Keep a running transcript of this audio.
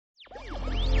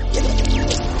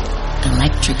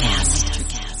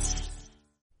NeverCast.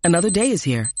 Another day is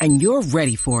here, and you're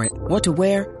ready for it. What to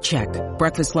wear? Check.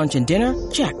 Breakfast, lunch, and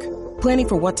dinner? Check. Planning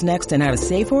for what's next and how to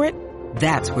save for it?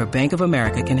 That's where Bank of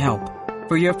America can help.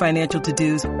 For your financial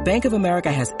to-dos, Bank of America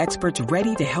has experts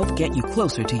ready to help get you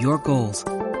closer to your goals.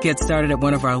 Get started at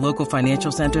one of our local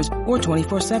financial centers or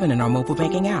 24/7 in our mobile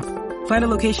banking app. Find a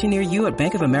location near you at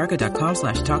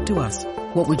bankofamerica.com/talktous.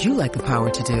 What would you like the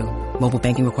power to do? Mobile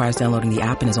banking requires downloading the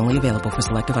app and is only available for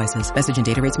select devices. Message and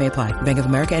data rates may apply. Bank of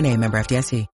America N.A., member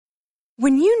FDIC.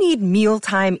 When you need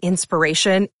mealtime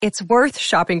inspiration, it's worth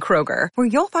shopping Kroger, where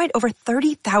you'll find over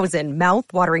 30,000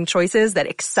 mouth-watering choices that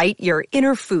excite your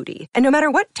inner foodie. And no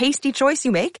matter what tasty choice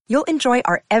you make, you'll enjoy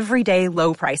our everyday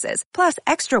low prices, plus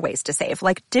extra ways to save,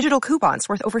 like digital coupons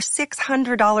worth over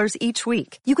 $600 each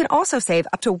week. You can also save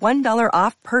up to $1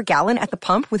 off per gallon at the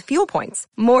pump with fuel points.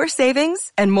 More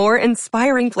savings and more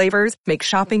inspiring flavors make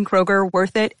shopping Kroger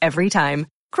worth it every time.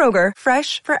 Kroger,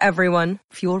 fresh for everyone.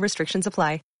 Fuel restrictions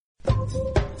apply.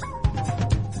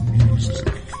 Music,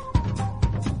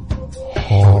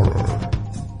 horror,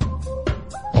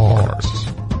 art,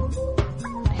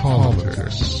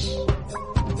 politics,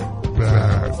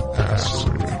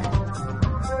 badassery.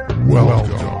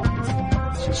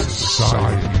 Welcome to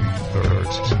Society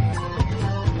 13.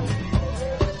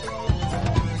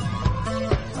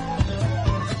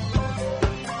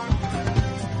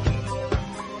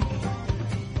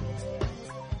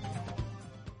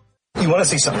 You want to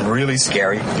see something really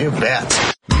scary? You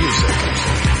bet. Music,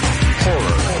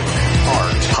 horror,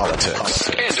 art, politics,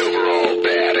 and overall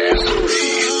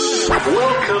badassery.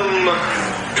 Welcome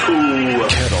to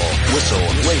Kettle Whistle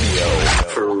Radio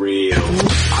for real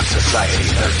on Society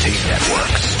 13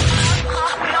 Networks.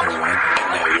 Everyone, and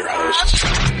now your hosts,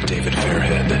 David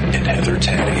Fairhead and Heather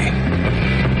Taddy.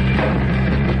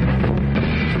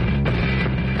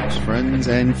 Friends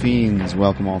and fiends,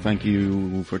 welcome all. Thank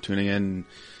you for tuning in.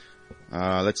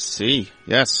 Let's see.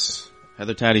 Yes,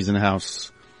 Heather Taddy's in the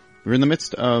house. We're in the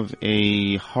midst of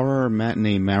a horror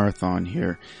matinee marathon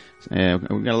here. We've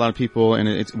got a lot of people,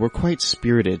 and we're quite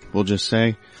spirited, we'll just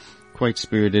say. Quite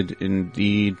spirited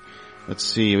indeed. Let's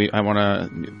see.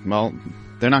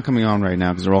 They're not coming on right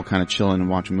now because they're all kind of chilling and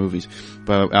watching movies.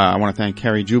 But I want to thank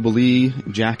Carrie Jubilee,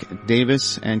 Jack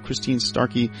Davis, and Christine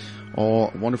Starkey,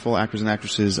 all wonderful actors and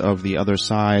actresses of The Other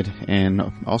Side, and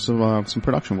also some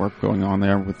production work going on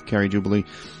there with Carrie Jubilee.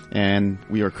 And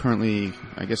we are currently,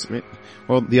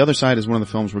 The Other Side is one of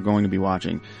the films we're going to be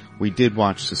watching. We did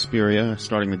watch Suspiria,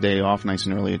 starting the day off nice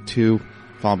and early at 2,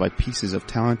 followed by Pieces of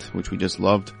Talent, which we just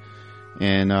loved.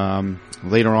 And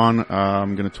later on,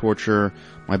 I'm going to torture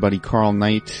my buddy Carl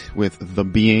Knight with The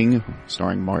Being,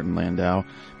 starring Martin Landau.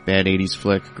 Bad 80s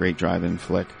flick, great drive-in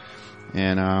flick.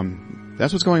 And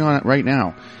that's what's going on right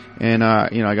now. And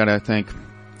I got to thank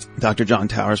Dr. John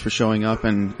Towers for showing up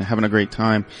and having a great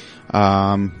time.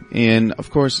 And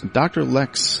of course, Dr.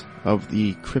 Lex of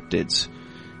the Cryptids.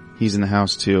 He's in the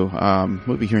house too.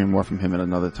 We'll be hearing more from him at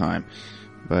another time.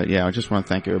 But yeah, I just want to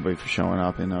thank everybody for showing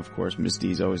up. And of course, Miss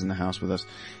D's always in the house with us.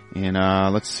 And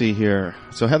let's see here.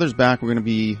 So Heather's back. We're going to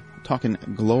be talking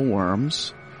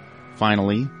glowworms,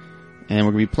 finally. And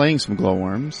we're going to be playing some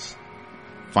glowworms,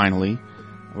 finally.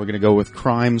 We're going to go with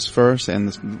Crimes first, and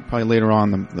probably later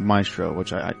on the Maestro,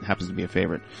 which happens to be a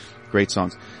favorite. Great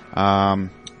songs.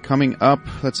 Coming up,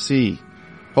 let's see.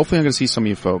 Hopefully I'm going to see some of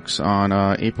you folks on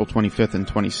April 25th and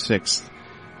 26th.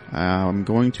 I'm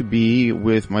going to be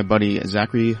with my buddy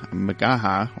Zachary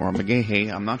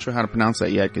Magahe. I'm not sure how to pronounce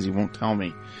that yet because he won't tell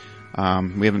me.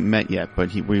 We haven't met yet,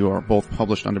 but we are both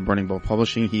published under Burning Bowl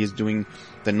Publishing. He is doing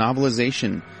the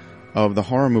novelization of the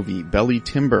horror movie Belly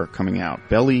Timber coming out.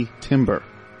 Belly Timber.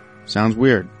 Sounds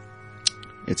weird.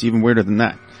 It's even weirder than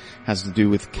that. Has to do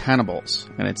with cannibals.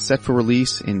 And it's set for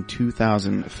release in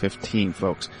 2015,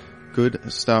 folks.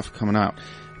 Good stuff coming out.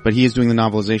 But he is doing the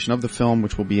novelization of the film,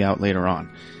 which will be out later on.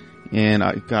 And,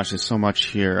 there's so much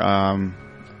here.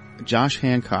 Josh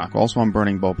Hancock, also on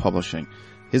Burning Bowl Publishing.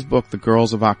 His book, The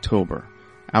Girls of October,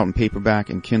 out in paperback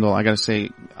and Kindle. I gotta say,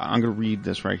 I'm gonna read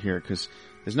this right here, because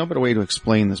there's no better way to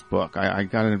explain this book. I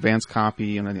got an advanced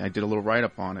copy, and I did a little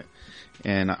write-up on it.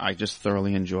 And I just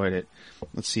thoroughly enjoyed it.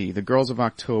 Let's see. The Girls of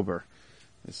October.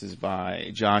 This is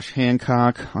by Josh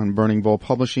Hancock on Burning Bowl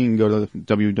Publishing. Go to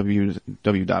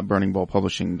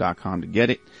www.burningbowlpublishing.com to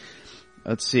get it.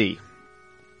 Let's see.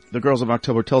 The Girls of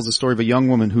October tells the story of a young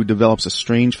woman who develops a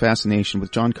strange fascination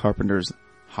with John Carpenter's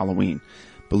Halloween,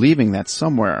 believing that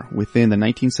somewhere within the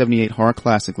 1978 horror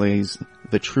classic lays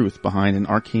the truth behind an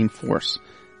arcane force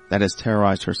that has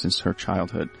terrorized her since her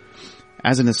childhood.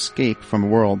 As an escape from a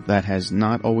world that has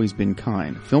not always been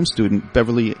kind, film student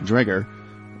Beverly Dreger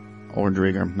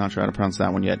Ordriger, I'm not sure how to pronounce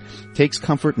that one yet, takes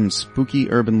comfort in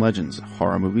spooky urban legends,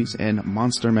 horror movies, and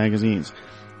monster magazines.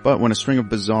 But when a string of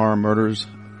bizarre murders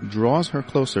draws her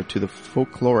closer to the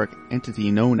folkloric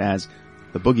entity known as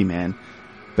the Boogeyman,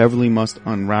 Beverly must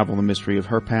unravel the mystery of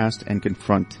her past and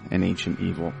confront an ancient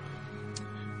evil.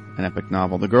 An epic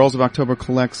novel. The Girls of October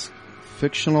collects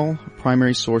fictional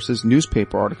primary sources,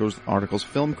 newspaper articles,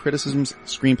 film criticisms,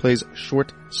 screenplays,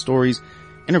 short stories,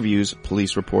 interviews,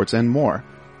 police reports, and more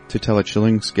to tell a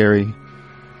chilling, scary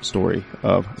story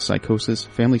of psychosis,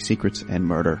 family secrets, and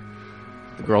murder.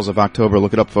 The Girls of October.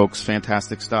 Look it up, folks.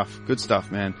 Fantastic stuff. Good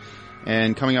stuff, man.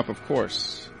 And coming up, of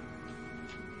course,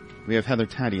 we have Heather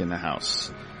Taddy in the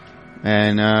house.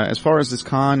 And as far as this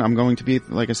con, I'm going to be,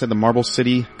 like I said, the Marble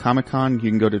City Comic Con.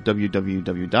 You can go to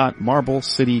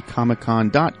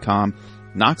www.marblecitycomiccon.com,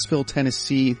 Knoxville,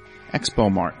 Tennessee,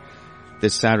 Expo Mart,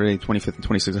 this Saturday, 25th and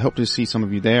 26th. I hope to see some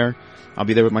of you there. I'll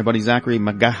be there with my buddy Zachary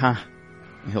Magaha.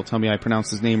 He'll tell me I pronounced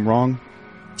his name wrong.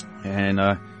 And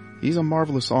he's a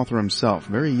marvelous author himself,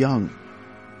 very young.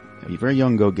 A very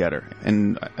young go-getter.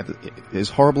 And as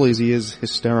horrible as he is,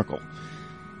 hysterical.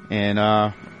 And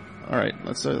all right,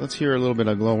 let's hear a little bit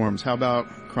of Glowworms. How about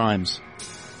Crimes?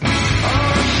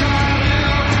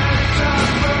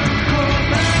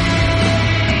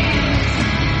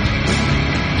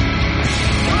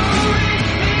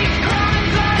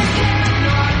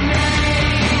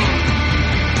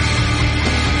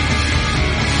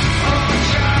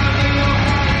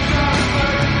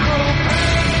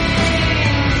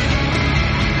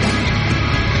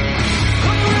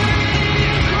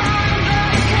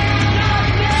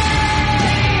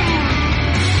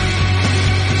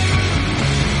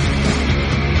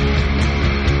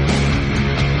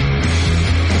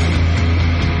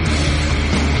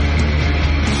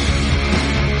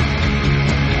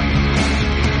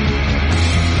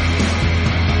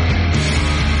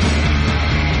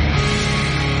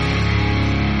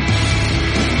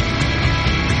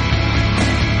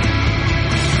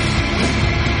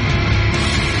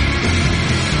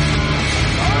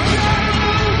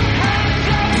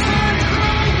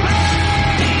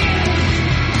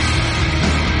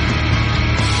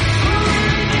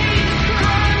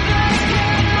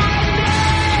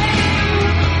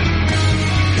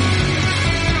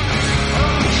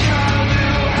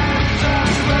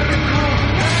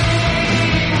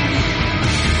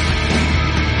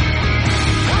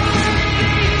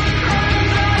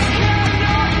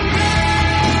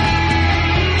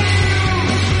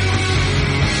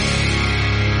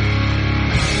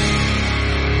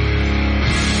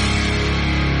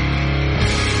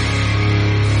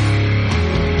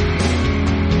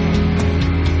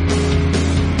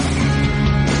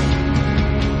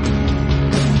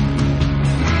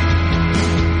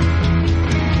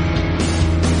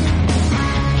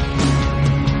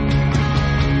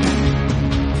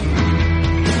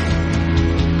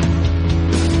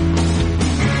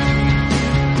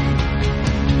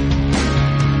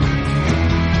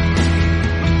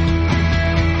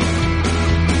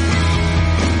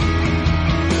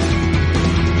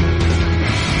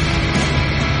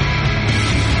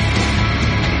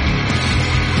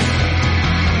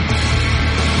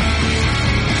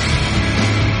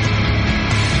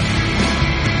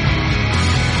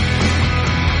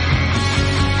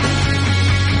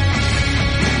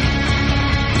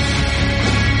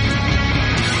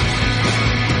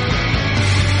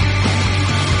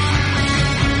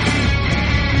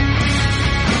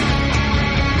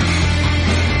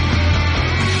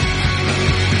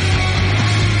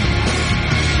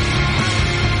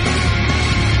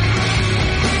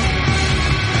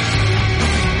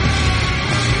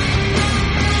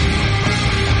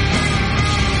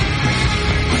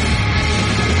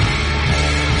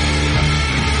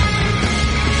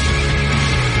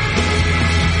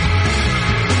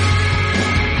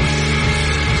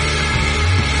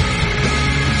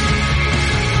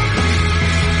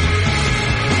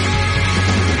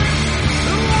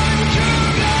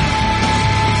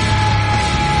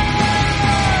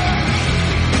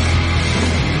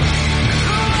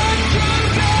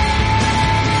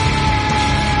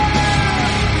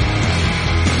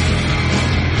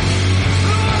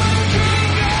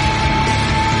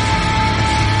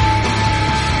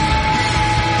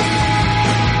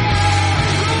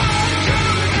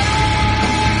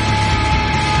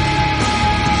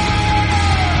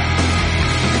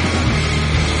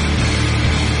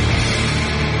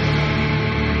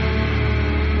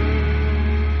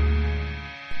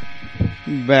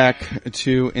 Back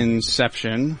to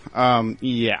Inception.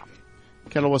 Yeah.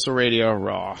 Kettle Whistle Radio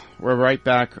Raw. We're right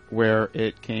back where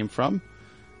it came from.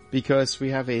 because we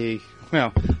have a,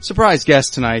 surprise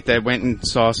guest tonight that went and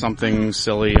saw something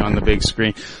silly on the big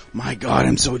screen. My God,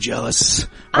 I'm so jealous.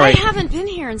 All right. I haven't been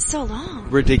here in so long.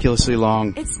 Ridiculously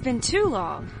long. It's been too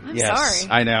long. I'm Yes,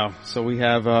 sorry. I know. So we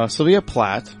have Sylvia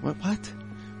Plath. What?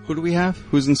 Who do we have?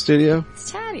 Who's in studio?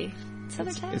 It's Taddy. It's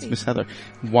Heather Taddy. It's Miss Heather.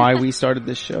 Why we started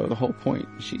this show, the whole point.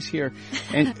 She's here.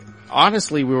 And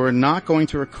honestly, we were not going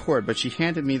to record, but she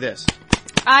handed me this.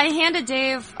 I handed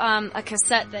Dave a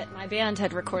cassette that my band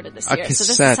had recorded this year. So this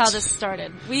cassette. is how this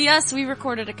started. We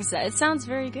recorded a cassette. It sounds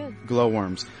very good.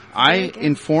 Glowworms. I good.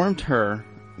 informed her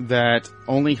that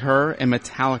only her and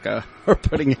Metallica are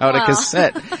putting out a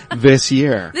cassette this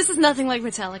year. This is nothing like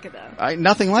Metallica, though.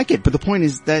 Nothing like it, but the point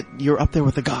is that you're up there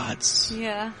with the gods.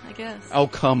 Yeah, I guess. Oh,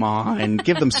 come on.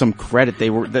 Give them some credit.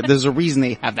 There's a reason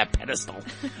they have that pedestal.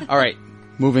 All right,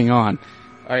 moving on.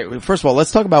 All right, first of all,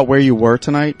 let's talk about where you were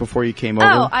tonight before you came over.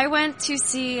 Oh, I went to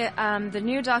see the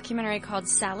new documentary called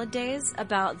Salad Days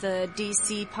about the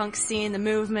DC punk scene, the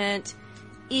movement,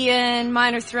 Ian,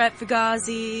 Minor Threat,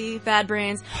 Fugazi, Bad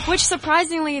Brains, which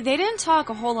surprisingly, they didn't talk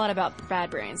a whole lot about Bad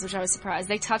Brains, which I was surprised.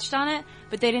 They touched on it,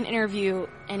 but they didn't interview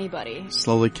anybody.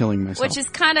 Slowly killing myself. Which is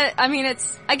kind of,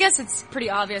 I guess it's pretty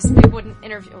obvious. They wouldn't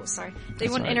interview, they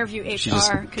wouldn't interview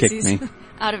HR because he's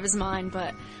out of his mind,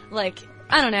 but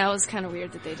I don't know, it was kind of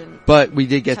weird that they didn't. But we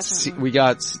did get, touch on it. we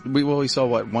saw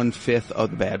 1/5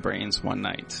 of the Bad Brains one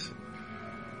night.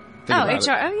 Think about it.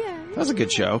 Oh yeah. That was a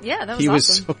good show. Yeah, that was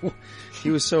awesome.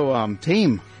 He was so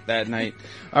tame that night.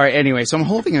 All right, anyway, so I'm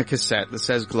holding a cassette that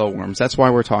says Glowworms. That's why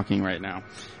we're talking right now.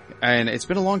 And it's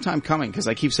been a long time coming because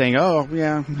I keep saying, oh,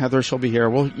 yeah, Heather, she'll be here.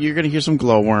 Well, you're going to hear some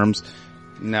Glowworms.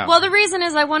 No. Well, the reason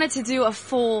is I wanted to do a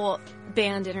full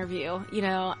band interview,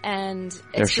 and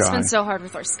They're it's just shy. been so hard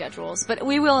with our schedules. But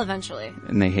we will eventually.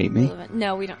 And they hate me?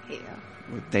 No, we don't hate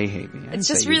you. They hate me. It's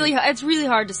just it's really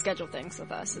hard to schedule things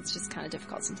with us. It's just kind of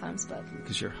difficult sometimes, but.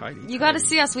 Because you're hiding. You gotta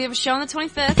see us. We have a show on the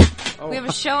 25th. Oh. We have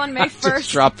a show on May 1st.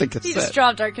 Just dropped the cassette. He just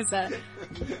dropped our cassette.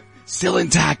 Still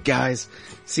intact, guys.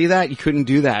 See that? You couldn't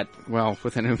do that. Well,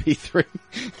 with an MP3.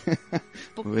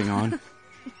 Moving on.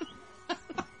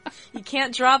 You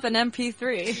can't drop an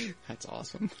MP3. That's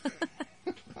awesome.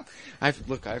 I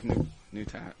have new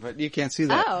tat, but you can't see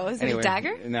that. Oh, is it a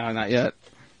dagger? No, not yet.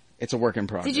 It's a work in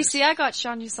progress. Did you see I got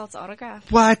Sean Usalt's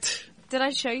autograph? What? Did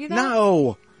I show you that?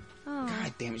 No. Oh.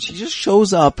 God damn it. She just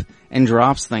shows up and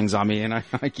drops things on me and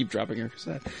I keep dropping her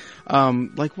cassette.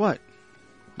 Like what?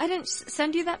 I didn't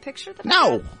send you that picture that I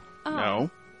No. got? Oh.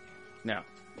 No.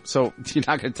 So you're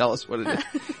not going to tell us what it is?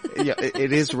 Yeah,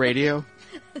 it is radio.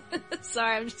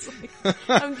 Sorry, I'm just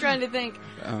I'm trying to think.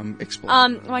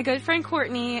 Explain. My good friend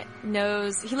Courtney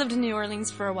knows, he lived in New Orleans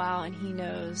for a while and he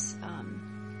knows,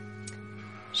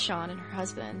 Sean and her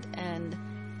husband, and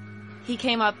he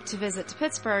came up to visit to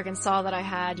Pittsburgh and saw that I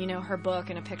had, her book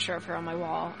and a picture of her on my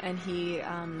wall, and he,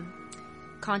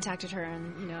 contacted her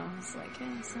and, was like, hey,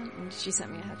 and she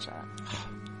sent me a headshot.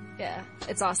 Yeah,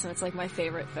 it's awesome. It's like my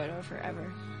favorite photo of her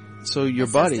ever. So your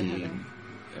buddy,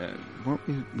 weren't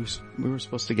we were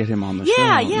supposed to get him on the show.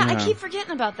 Yeah, I keep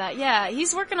forgetting about that. Yeah,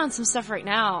 he's working on some stuff right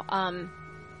now.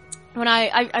 When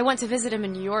I went to visit him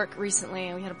in New York recently,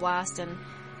 and we had a blast, and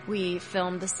we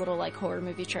filmed this little horror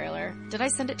movie trailer. Did I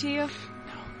send it to you? No.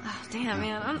 Oh damn,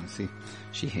 man. See,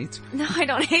 she hates me. No, I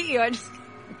don't hate you.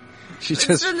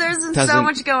 There's been so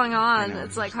much going on.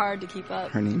 It's hard to keep up.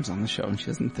 Her name's on the show, and she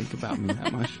doesn't think about me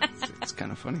that much. It's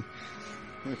kind of funny.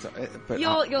 But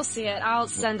you'll see it. I'll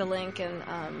send a link, and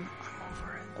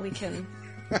we can.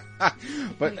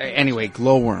 But anyway,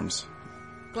 Glowworms.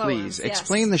 Please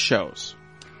explain the shows.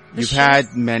 You've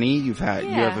had many. You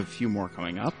have a few more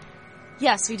coming up.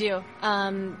 Yes, we do.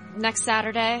 Next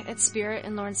Saturday at Spirit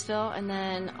in Lawrenceville, and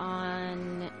then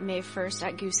on May 1st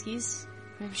at Gooski's,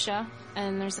 we have a show.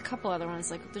 And there's a couple other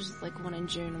ones, there's one in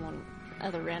June and one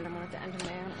other random one at the end of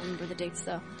May. I don't remember the dates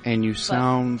though. And you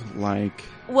sound like...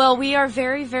 Well, we are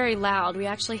very, very loud. We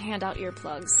actually hand out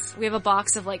earplugs. We have a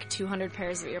box of 200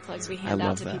 pairs of earplugs we hand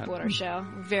out to people at our show.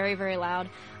 Very, very loud.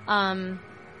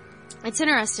 It's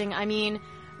interesting. I mean,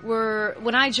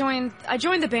 when I joined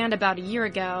the band about a year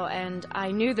ago, and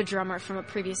I knew the drummer from a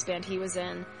previous band he was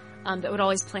in, that would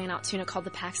always play an out tuna called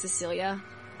the Pax Cecilia.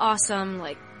 Awesome,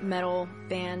 metal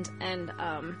band, and,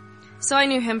 so I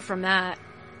knew him from that.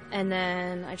 And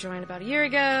then I joined about a year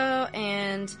ago,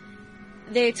 and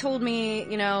they told me,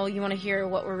 you want to hear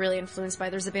what we're really influenced by.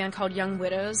 There's a band called Young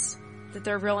Widows that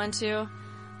they're real into.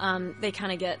 They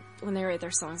kind of get, when they write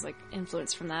their songs,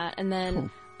 influence from that. And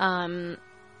then,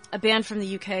 a band from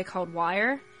the UK called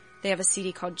Wire. They have a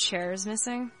CD called Chairs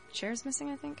Missing,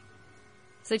 I think.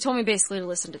 So they told me basically to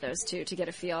listen to those two to get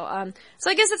a feel. So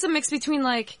I guess it's a mix between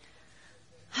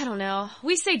I don't know.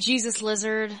 We say Jesus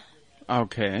lizard.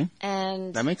 Okay.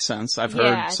 And that makes sense. I've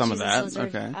heard some Jesus of that.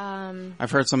 lizard. Okay.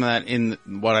 I've heard some of that in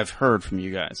what I've heard from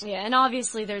you guys. Yeah, and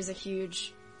obviously there's a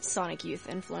huge Sonic Youth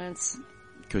influence.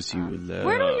 Because you love...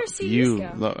 Where do your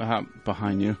CDs go?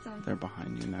 Behind you. They're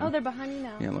behind you now. Oh, they're behind you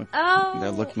now. Yeah, look. Oh, they're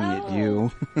looking at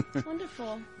you.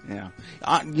 Wonderful. Yeah.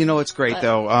 It's great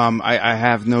though. I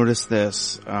have noticed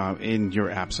this, in your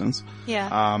absence.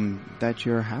 Yeah. That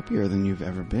you're happier than you've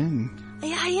ever been.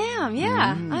 Yeah, I am.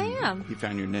 Yeah, I am. You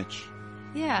found your niche.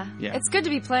 Yeah. Yeah. It's good to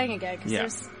be playing again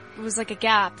because it was like a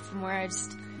gap from where I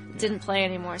just didn't play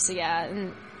anymore. So yeah,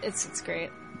 and it's great.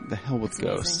 The hell with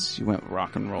Ghosts. You went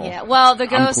rock and roll. Yeah. Well, the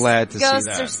Ghosts. I'm glad to see that.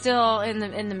 Ghosts are still in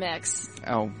the mix.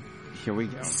 Oh, here we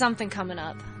go. Something coming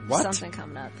up. What? Something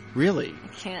coming up. Really? I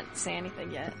can't say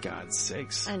anything yet. For God's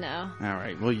sakes. I know. All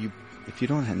right. Well, if you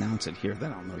don't announce it here,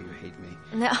 then I'll know you hate me.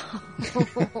 No.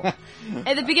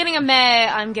 At the beginning of May,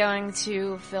 I'm going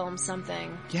to film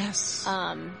something. Yes.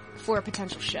 For a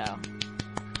potential show.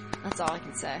 That's all I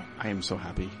can say. I am so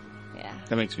happy. Yeah.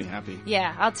 That makes me happy.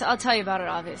 Yeah, I'll tell you about it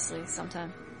obviously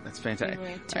sometime. That's fantastic.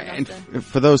 And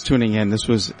for those tuning in, this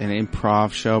was an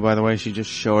improv show, by the way. She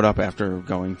just showed up after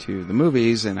going to the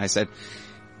movies, and I said,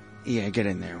 "Yeah, get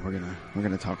in there. We're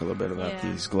gonna talk a little bit about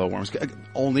these glowworms."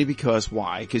 Only because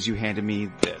why? Because you handed me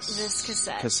this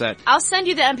cassette. I'll send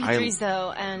you the MP3s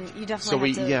though, and you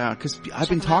definitely have to. Because I've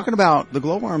been talking about the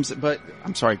glowworms, but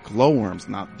I'm sorry, glowworms,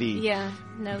 not the. Yeah,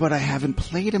 no. But I haven't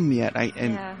played them yet.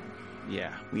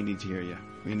 Yeah, we need to hear you.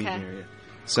 We need to hear you.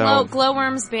 So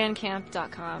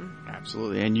glowwormsbandcamp.com.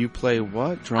 Absolutely. And you play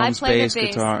what? Drums, I play bass, the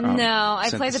bass. guitar? No,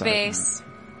 I play the bass.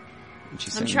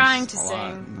 I'm trying to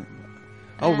sing.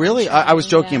 Oh, really? I was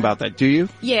joking about that. Do you?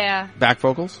 Yeah. Back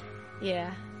vocals?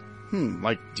 Yeah.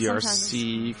 Like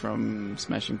DRC from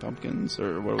Smashing Pumpkins,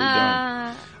 or what are we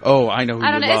doing? Oh, I know who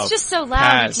I don't you know. love. It's just so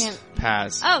loud.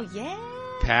 Paz. Oh, yeah.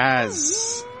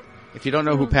 Paz. Oh, yeah. If you don't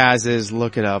know who Paz is,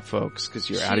 look it up, folks, because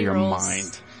you're out of your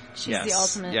mind. She's the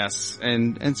ultimate. Yes,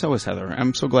 and so is Heather.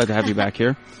 I'm so glad to have you back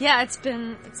here. Yeah, it's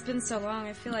been so long.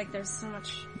 I feel like there's so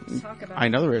much to talk about. I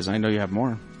know there is. I know you have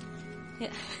more.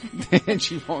 Yeah. And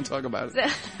she won't talk about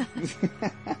it.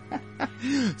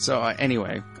 So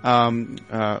anyway, are we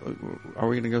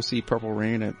going to go see Purple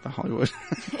Rain at the Hollywood?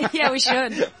 Yeah, we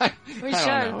should. We should.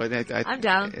 I don't know. I'm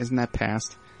down. Isn't that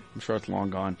past? I'm sure it's long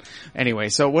gone. Anyway,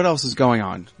 so what else is going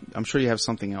on? I'm sure you have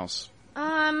something else.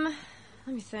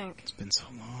 Let me think. It's been so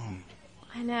long.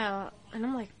 I know. And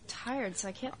I'm like tired, so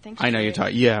I can't think. I know you're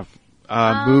tired. Yeah.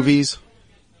 Movies.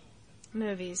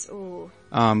 Movies. Ooh.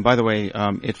 By the way,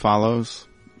 It Follows.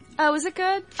 Oh, is it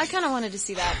good? I kind of wanted to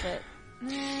see that, but.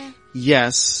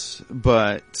 Yes,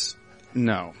 but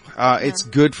no. It's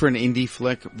good for an indie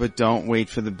flick, but don't wait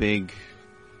for the big.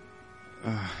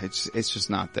 It's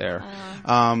just not there.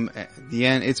 The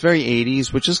end. It's very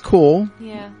 80s, which is cool.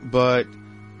 Yeah. But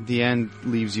the end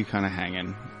leaves you kind of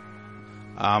hanging.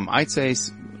 I'd say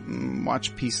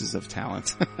watch Pieces of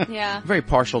Talent. Yeah. Very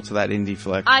partial to that indie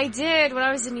flick. I did when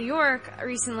I was in New York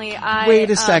recently.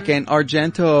 Wait a second,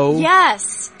 Argento.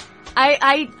 Yes.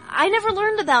 I never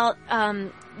learned about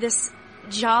this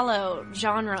giallo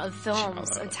genre of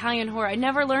films, Italian horror. I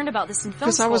never learned about this in film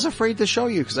Because school. I was afraid to show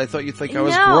you because I thought you'd think I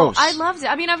was no, gross. I loved it.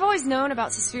 I mean, I've always known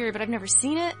about Suspiria, but I've never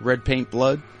seen it. Red Paint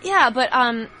Blood? Yeah, but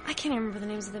I can't even remember the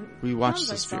names of them. We watched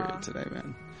Suspiria today,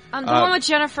 man. The one with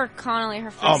Jennifer Connelly,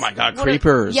 her face. Oh my God,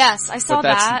 Creepers. Yes, I saw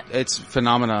that. It's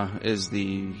Phenomena is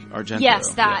the Argento.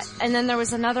 Yes, that. Yes. And then there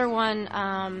was another one,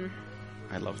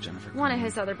 I love Jennifer Connelly. One of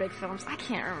his other big films. I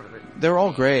can't remember. They're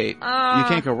all great. You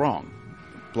can't go wrong.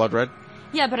 Blood Red?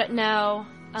 Yeah, but no.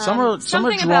 Some are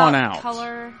drawn out.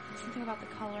 Color. Something about the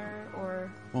color or...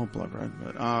 Well, Blood Red,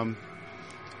 but I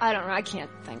don't know. I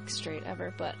can't think straight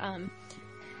ever, but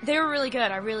they were really good.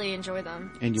 I really enjoy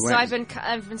them. And you so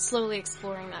I've been slowly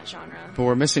exploring that genre. But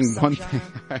we're missing one thing.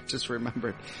 I just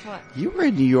remembered. What? You were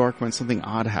in New York when something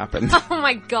odd happened. Oh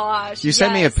my gosh! You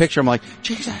sent me a picture. I'm like,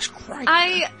 Jesus Christ!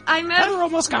 I met. Heather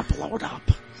almost got blown up.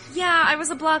 Yeah, I was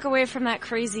a block away from that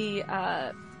crazy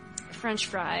French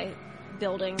fry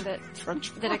building that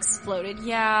exploded.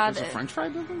 Yeah, there's a French fry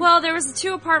building. Well, there was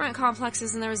 2 apartment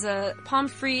complexes, and there was a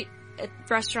pommes frites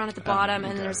restaurant at the bottom,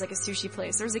 and there was like a sushi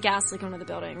place. There was a gas leak in one of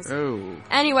the buildings. Oh.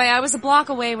 Anyway, I was a block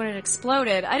away when it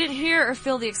exploded. I didn't hear or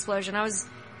feel the explosion. I was,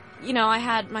 I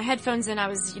had my headphones in. I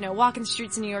was, walking the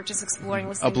streets in New York, just exploring,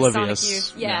 listening to Sonic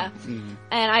Youth. Yeah. Mm-hmm.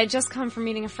 And I had just come from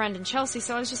meeting a friend in Chelsea,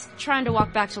 so I was just trying to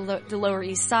walk back to the Lower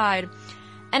East Side.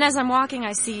 And as I'm walking,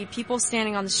 I see people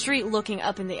standing on the street looking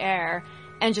up in the air.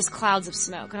 and just clouds of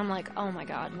smoke. And I'm like, oh my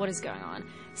god, what is going on?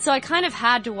 So I kind of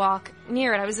had to walk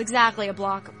near it. I was exactly a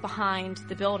block behind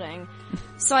the building.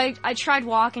 So I tried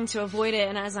walking to avoid it,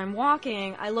 and as I'm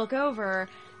walking, I look over,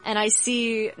 and I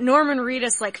see Norman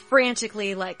Reedus, like,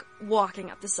 frantically, like,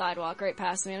 walking up the sidewalk right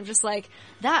past me. I'm just like,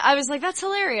 I was like, that's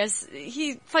hilarious.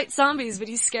 He fights zombies, but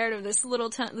he's scared of this little,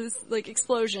 this, like,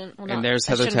 explosion. Well, and there's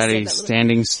Heather Teddy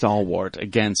standing stalwart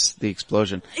against the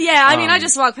explosion. Yeah, I mean, I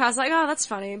just walked past, like, oh, that's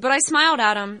funny. But I smiled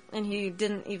at him, and he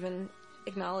didn't even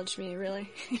acknowledge me, really.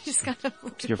 He just kind of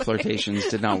looked Your flirtations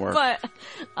did not work.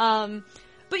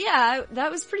 But yeah,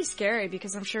 that was pretty scary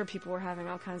because I'm sure people were having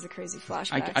all kinds of crazy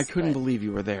flashbacks. I couldn't believe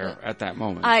you were there at that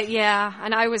moment. Yeah,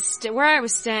 and I was where I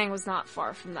was staying was not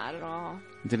far from that at all.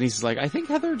 Denise's like, I think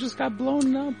Heather just got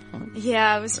blown up.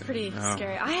 Yeah, it was pretty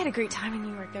scary. I had a great time in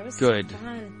New York. That was good. So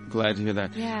fun. Glad to hear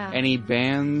that. Yeah. Any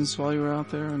bands while you were out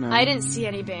there? No? I didn't see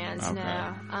any bands. Okay.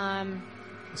 No.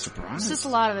 Surprise. It's just a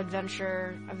lot of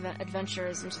adventures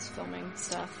and just filming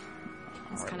stuff.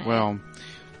 That's kind of well.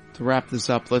 To wrap this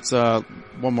up, let's, one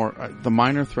more. The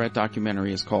Minor Threat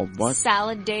documentary is called what?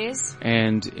 Salad Days.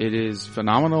 And it is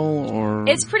phenomenal, or?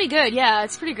 It's pretty good, yeah,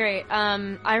 it's pretty great.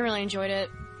 I really enjoyed it.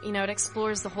 You know, it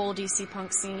explores the whole DC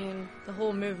punk scene, the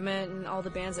whole movement, and all the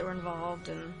bands that were involved,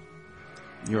 and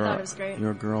I thought it was great.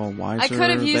 You're a girl wiser I could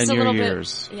have used than a little your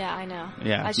years. Yeah, I know.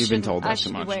 Yeah, you've been told that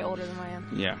too much. I should be way older than I am.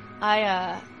 Yeah.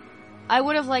 I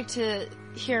would have liked to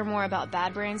hear more about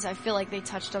Bad Brains. I feel like they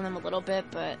touched on them a little bit,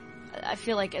 but I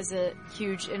feel like as a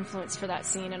huge influence for that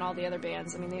scene and all the other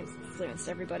bands, I mean, they influenced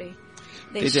everybody.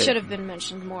 They should have been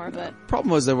mentioned more, but... Problem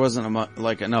was there wasn't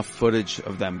enough footage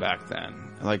of them back then.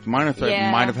 Like, Minor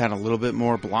Threat might have had a little bit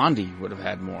more. Blondie would have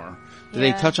had more. Did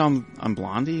they touch on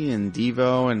Blondie and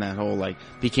Devo and that whole, like,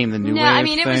 became the new wave thing? No, I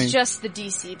mean, it was just the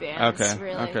DC bands,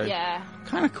 really. Okay. Yeah.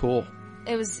 Kind of cool.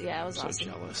 It was awesome.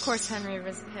 Jealous. Of course, Henry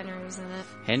was in it.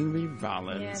 Henry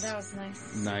Rollins. Yeah, that was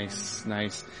nice.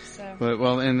 Nice. So. But,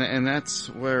 well, and that's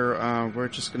where, we're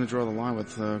just gonna draw the line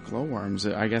with, Glowworms.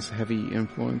 I guess heavy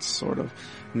influence, sort of.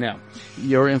 Now,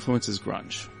 your influence is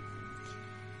grunge.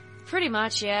 Pretty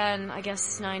much, yeah, and I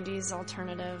guess 90s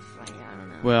alternative. I don't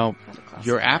know. Well,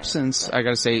 your absence, I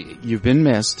gotta say, you've been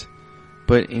missed,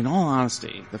 but in all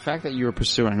honesty, the fact that you were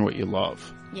pursuing what you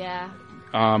love. Yeah.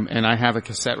 And I have a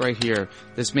cassette right here.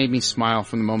 This made me smile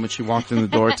from the moment she walked in the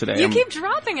door today. You keep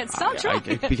dropping it. Stop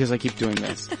dropping it. Because I keep doing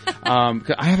this. I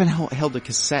haven't held a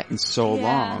cassette in so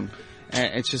long.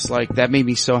 And it's just like, that made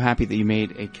me so happy that you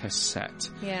made a cassette.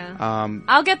 Yeah.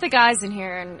 I'll get the guys in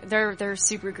here, and they're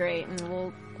super great,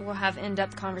 and we'll have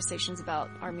in-depth conversations about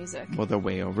our music. Well, they're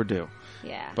way overdue.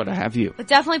 Yeah. But I have you. But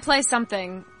definitely play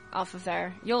something off of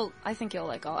there. I think you'll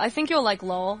like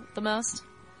Lowell the most.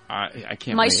 I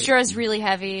can't Maestro wait. is really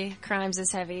heavy. Crimes is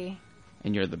heavy.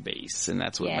 And you're the bass, and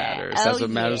that's what matters. Oh, That's what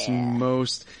matters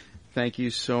most. Thank you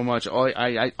so much.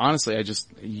 I honestly,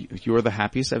 you're the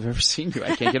happiest I've ever seen you.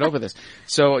 I can't get over this.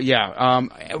 So, yeah.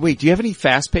 Wait, do you have any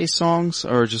fast-paced songs,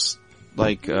 or just,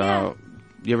 like, you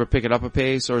ever pick it up a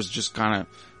pace, or is it just kind of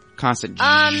constant?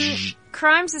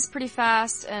 Crimes is pretty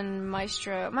fast, and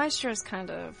Maestro's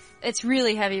kind of, it's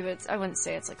really heavy, but I wouldn't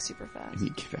say it's, like, super fast. You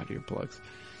give out your plugs.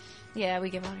 Yeah, we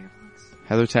give out earplugs.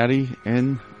 Heather Taddy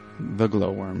and the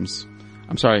Glowworms.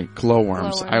 I'm sorry,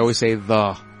 Glowworms. I always say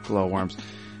the Glowworms.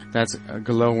 That's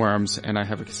Glowworms, and I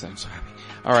have a cassette. I'm so happy.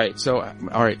 All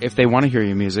right. If they want to hear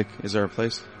your music, is there a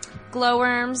place?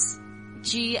 Glowworms,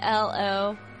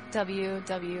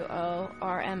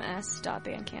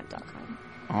 glowworms.bandcamp.com.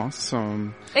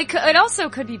 Awesome. It also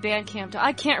could be Bandcamp.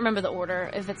 I can't remember the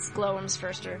order if it's Glowworms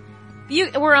first or.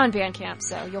 We're on Bandcamp,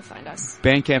 so you'll find us.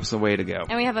 Bandcamp's the way to go.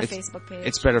 And we have a Facebook page.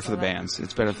 It's better for the bands.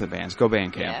 Go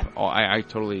Bandcamp. Yeah. I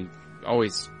totally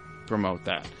always promote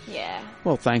that. Yeah.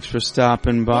 Well, thanks for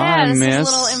stopping by, Miss. Miss. Is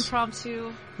a little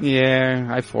impromptu. Yeah,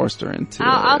 I forced her into it.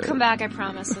 I'll come back, I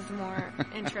promise, with more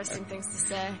interesting things to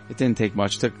say. It didn't take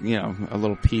much. It took, a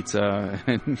little pizza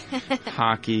and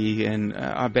hockey and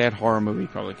a bad horror movie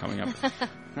probably coming up.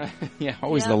 Yeah,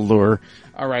 always the lure.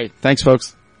 All right. Thanks,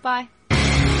 folks. Bye.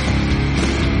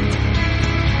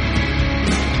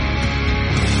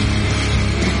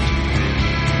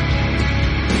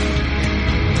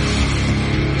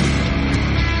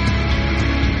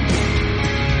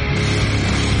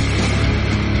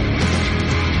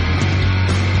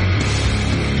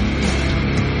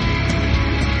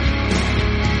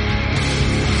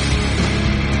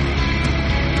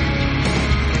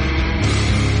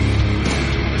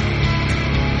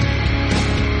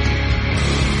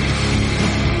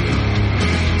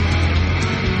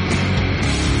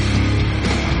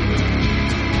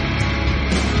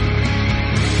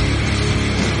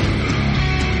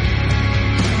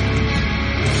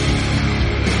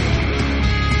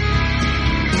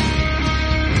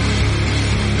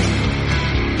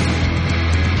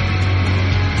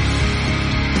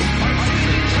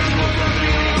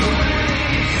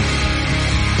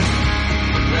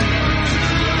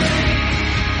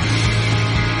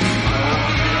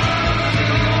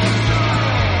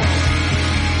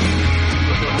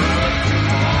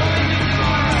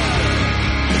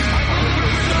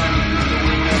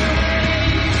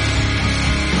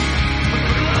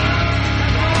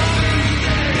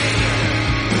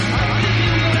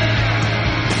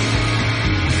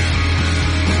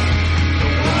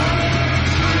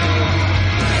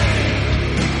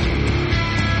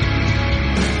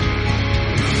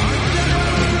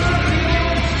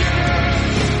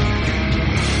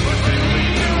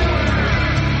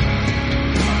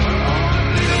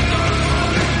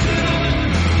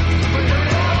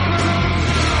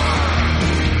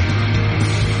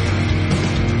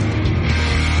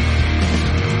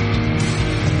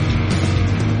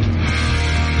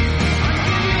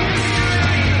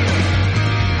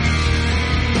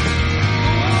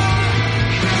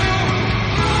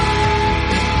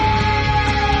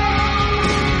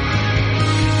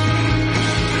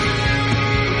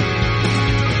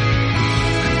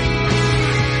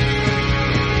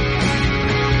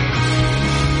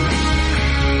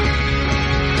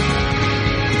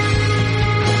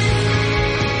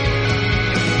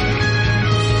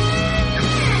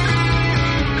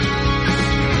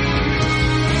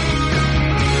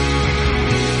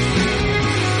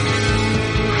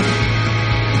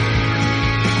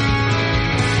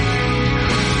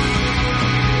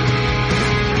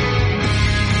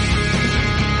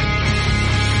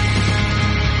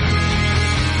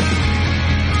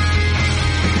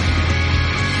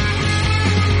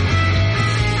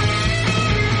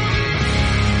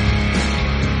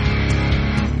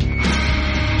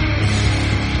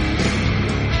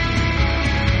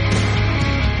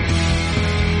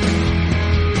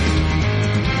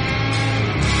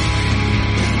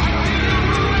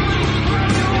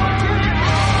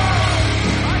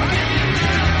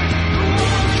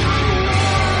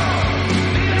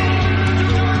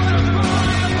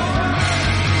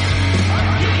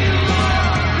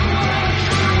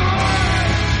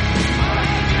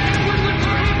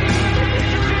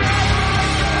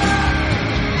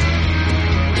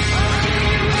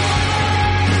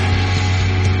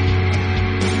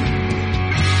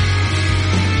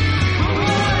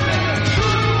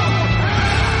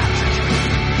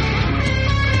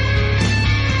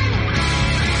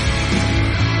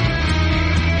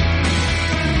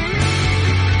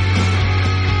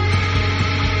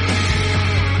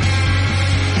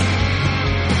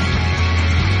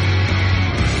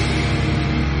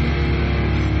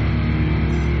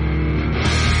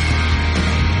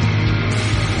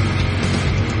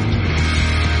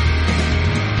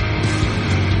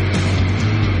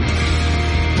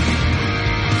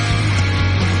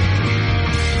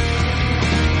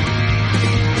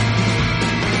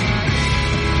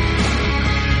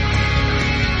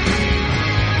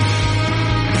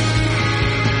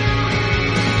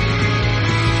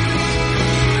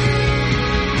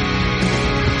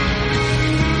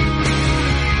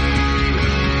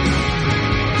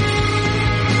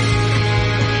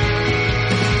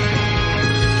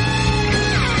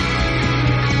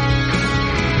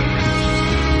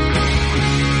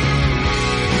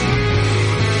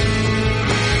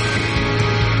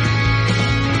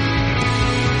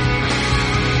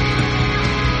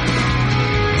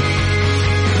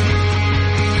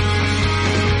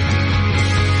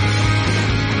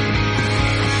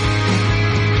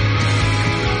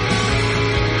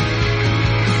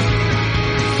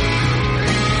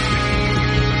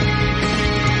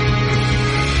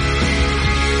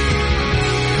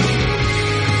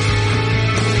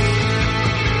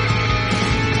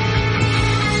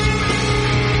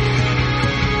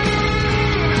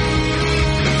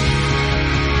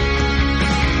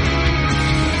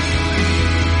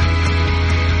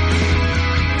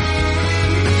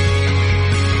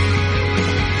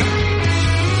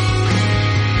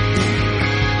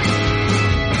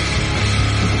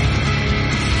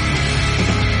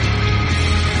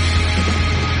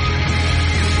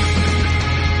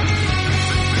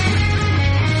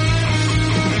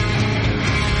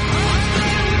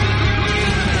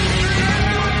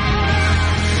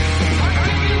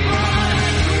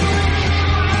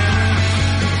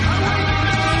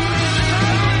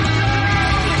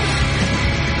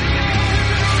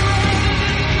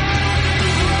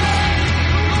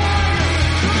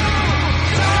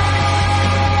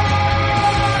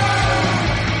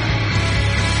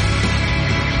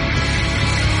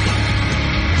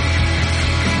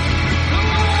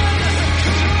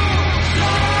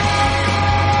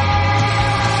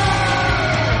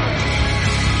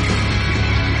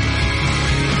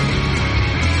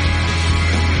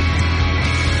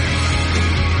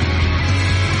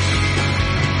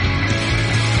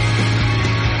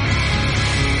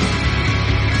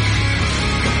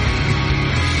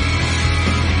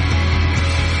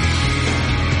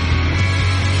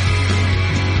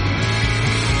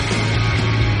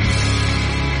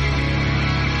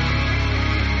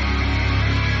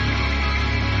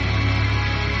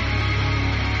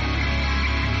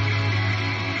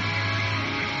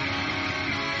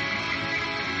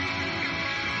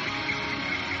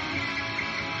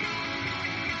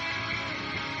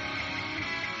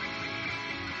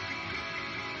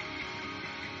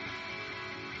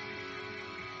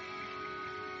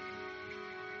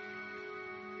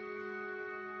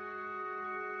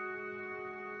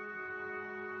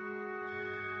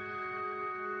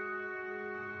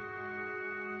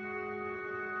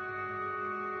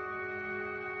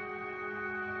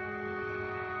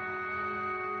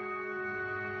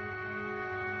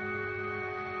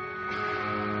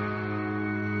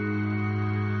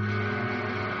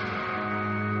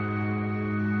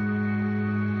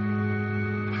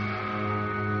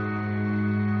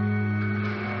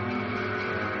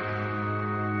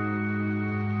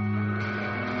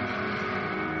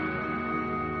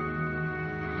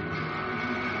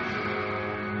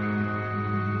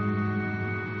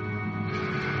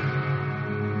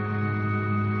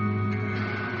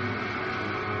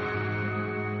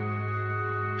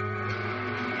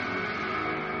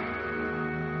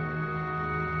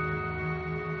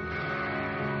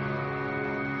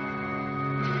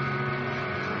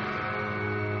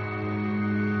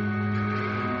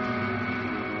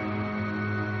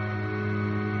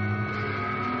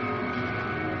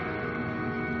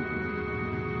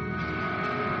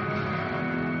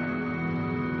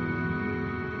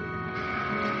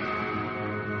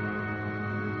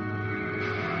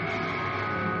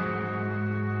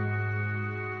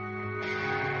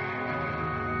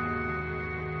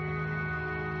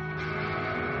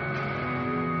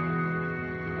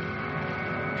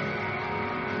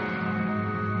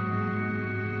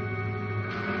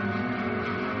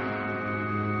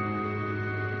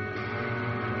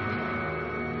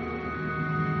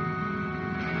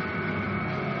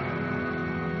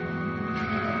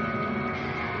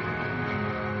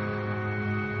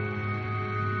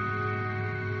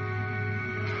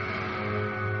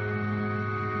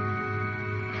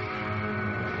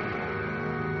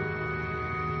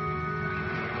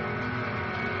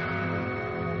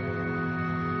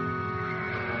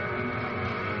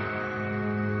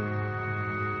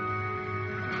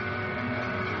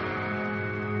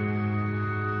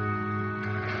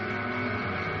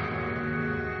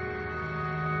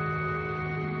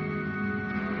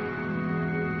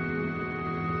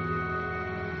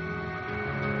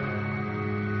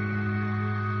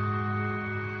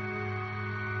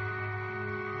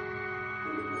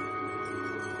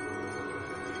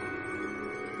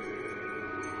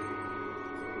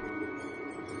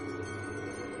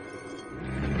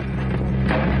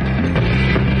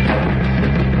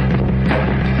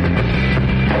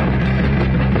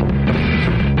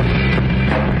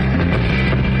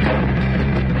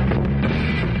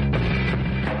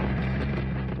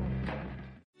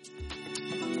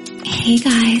 Hey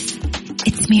guys,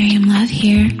 it's Miriam Love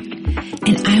here,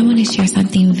 and I want to share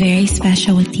something very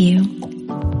special with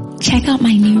you. Check out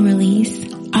my new release,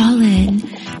 All In,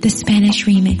 the Spanish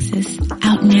remixes,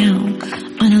 out now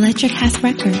on Electric House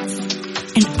Records.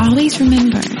 And always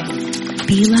remember,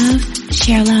 be love,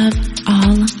 share love,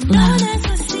 all love.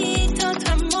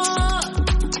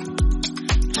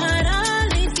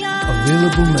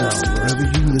 Available now wherever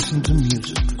you listen to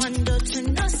music.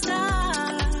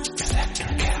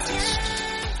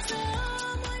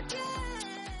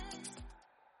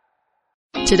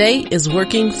 Today is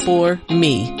working for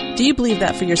me. Do you believe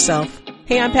that for yourself?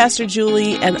 Hey, I'm Pastor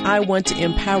Julie, and I want to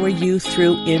empower you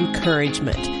through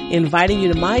encouragement. Inviting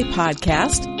you to my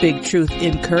podcast, Big Truth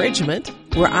Encouragement,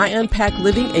 where I unpack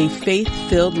living a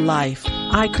faith-filled life.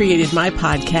 I created my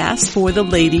podcast for the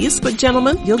ladies, but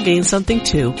gentlemen, you'll gain something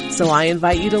too. So I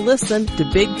invite you to listen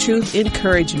to Big Truth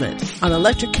Encouragement on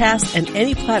Electricast and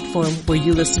any platform where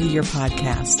you listen to your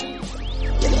podcast.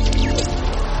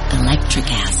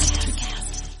 Electricast.